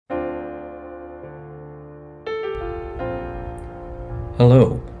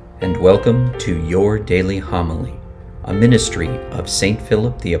Hello, and welcome to Your Daily Homily, a ministry of St.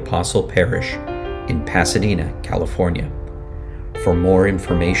 Philip the Apostle Parish in Pasadena, California. For more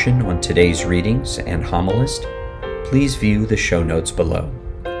information on today's readings and homilist, please view the show notes below.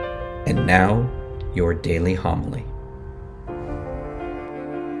 And now, your daily homily.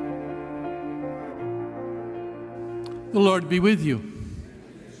 The Lord be with you.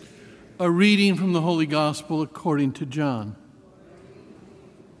 A reading from the Holy Gospel according to John.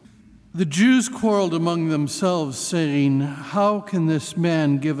 The Jews quarreled among themselves, saying, "How can this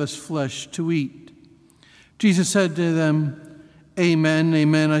man give us flesh to eat?" Jesus said to them, "Amen,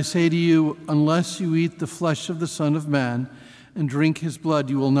 amen, I say to you, unless you eat the flesh of the Son of Man and drink his blood,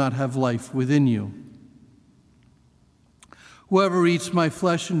 you will not have life within you. Whoever eats my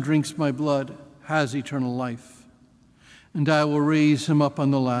flesh and drinks my blood has eternal life, and I will raise him up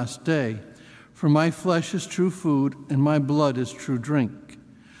on the last day. For my flesh is true food, and my blood is true drink.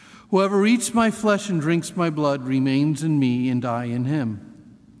 Whoever eats my flesh and drinks my blood remains in me, and I in him.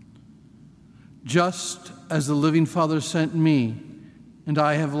 Just as the living Father sent me, and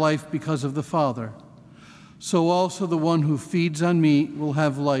I have life because of the Father, so also the one who feeds on me will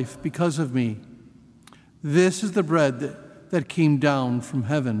have life because of me. This is the bread that came down from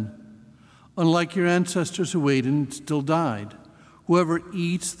heaven. Unlike your ancestors who ate and still died, whoever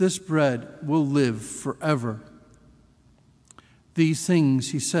eats this bread will live forever." These things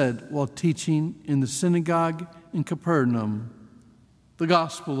he said while teaching in the synagogue in Capernaum. The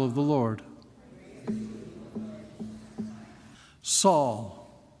Gospel of the Lord.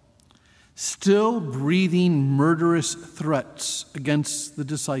 Saul, still breathing murderous threats against the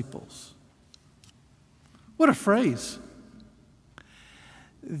disciples. What a phrase.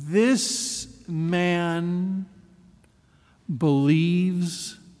 This man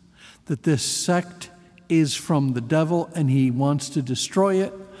believes that this sect is from the devil and he wants to destroy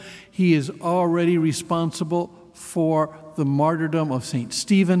it. He is already responsible for the martyrdom of St.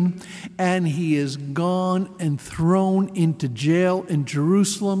 Stephen, and he is gone and thrown into jail in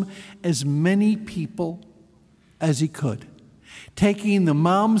Jerusalem as many people as he could, taking the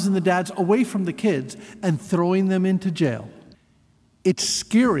moms and the dads away from the kids and throwing them into jail. It's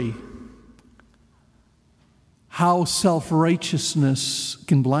scary how self-righteousness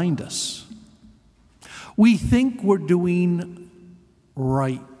can blind us. We think we're doing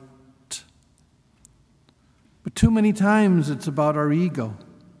right. But too many times it's about our ego.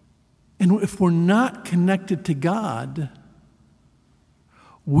 And if we're not connected to God,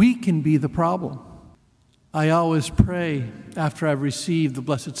 we can be the problem. I always pray after I've received the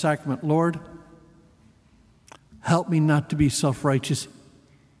Blessed Sacrament, "Lord, help me not to be self-righteous."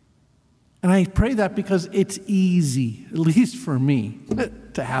 And I pray that because it's easy, at least for me,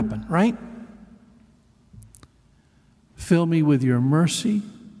 to happen, right? Fill me with your mercy.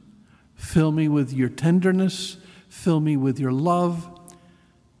 Fill me with your tenderness. Fill me with your love.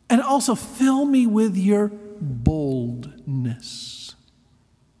 And also fill me with your boldness.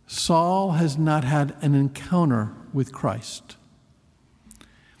 Saul has not had an encounter with Christ.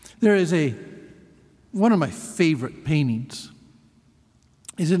 There is one of my favorite paintings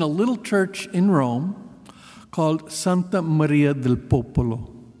is in a little church in Rome called Santa Maria del Popolo.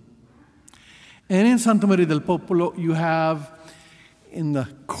 And in Santa Maria del Popolo, you have in the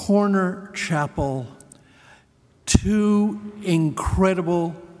corner chapel two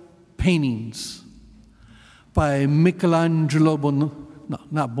incredible paintings by Michelangelo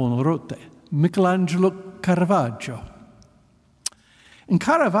Caravaggio. And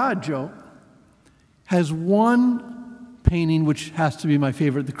Caravaggio has one painting which has to be my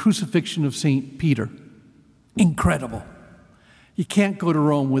favorite, the Crucifixion of St. Peter. Incredible. You can't go to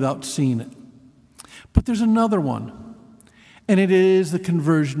Rome without seeing it. But there's another one, and it is the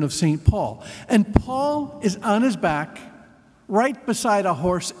conversion of St. Paul. And Paul is on his back, right beside a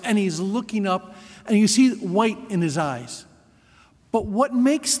horse, and he's looking up, and you see white in his eyes. But what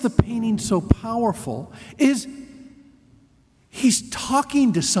makes the painting so powerful is he's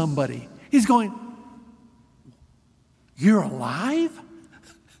talking to somebody. He's going, "You're alive?"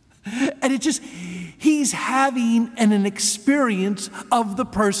 And he's having an experience of the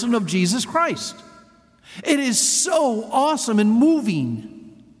person of Jesus Christ. It is so awesome and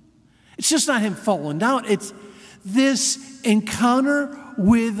moving. It's just not him falling down. It's this encounter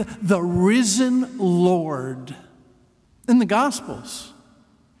with the risen Lord. In the Gospels,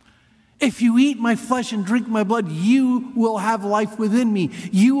 "If you eat my flesh and drink my blood, you will have life within me.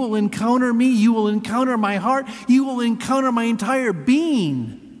 You will encounter me. You will encounter my heart. You will encounter my entire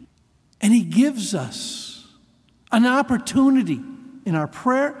being." And he gives us an opportunity in our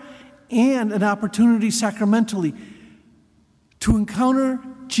prayer and an opportunity sacramentally To encounter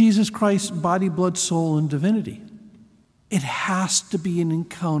Jesus Christ's body, blood, soul, and divinity, it has to be an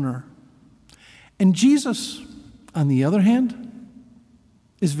encounter. And Jesus, on the other hand,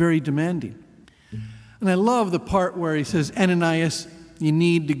 is very demanding. And I love the part where he says, Ananias, you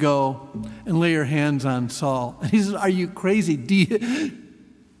need to go and lay your hands on Saul. And he says, are you crazy?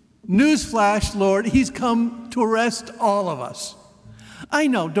 Newsflash, Lord, he's come to arrest all of us. I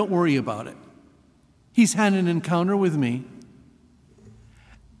know, don't worry about it. He's had an encounter with me.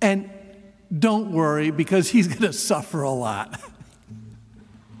 And don't worry, because he's going to suffer a lot.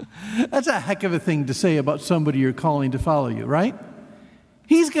 That's a heck of a thing to say about somebody you're calling to follow you, right?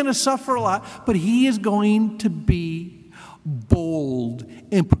 He's going to suffer a lot, but he is going to be bold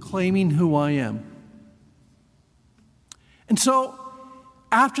in proclaiming who I am. And so,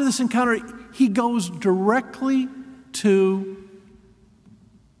 after this encounter, he goes directly to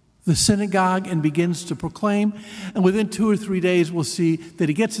the synagogue and begins to proclaim. And within 2 or 3 days, we'll see that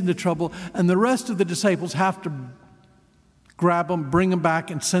he gets into trouble, and the rest of the disciples have to grab him, bring him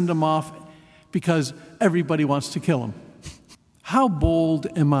back, and send him off because everybody wants to kill him. How bold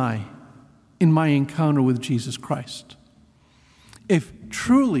am I in my encounter with Jesus Christ? If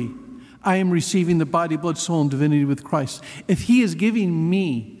truly I am receiving the body, blood, soul, and divinity with Christ, if he is giving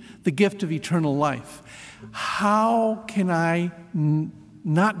me the gift of eternal life, how can I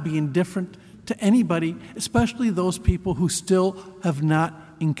not be indifferent to anybody, especially those people who still have not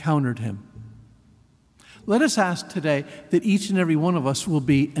encountered him? Let us ask today that each and every one of us will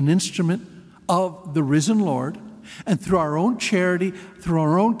be an instrument of the risen Lord, and through our own charity, through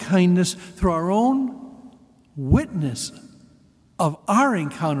our own kindness, through our own witness of our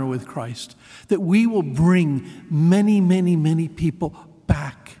encounter with Christ, that we will bring many, many, many people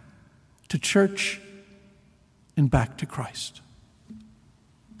back to church and back to Christ.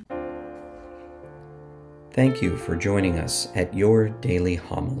 Thank you for joining us at Your Daily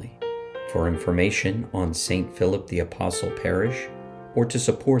Homily. For information on St. Philip the Apostle Parish or to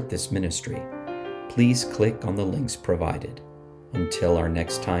support this ministry, please click on the links provided. Until our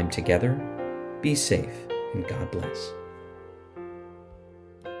next time together, be safe and God bless.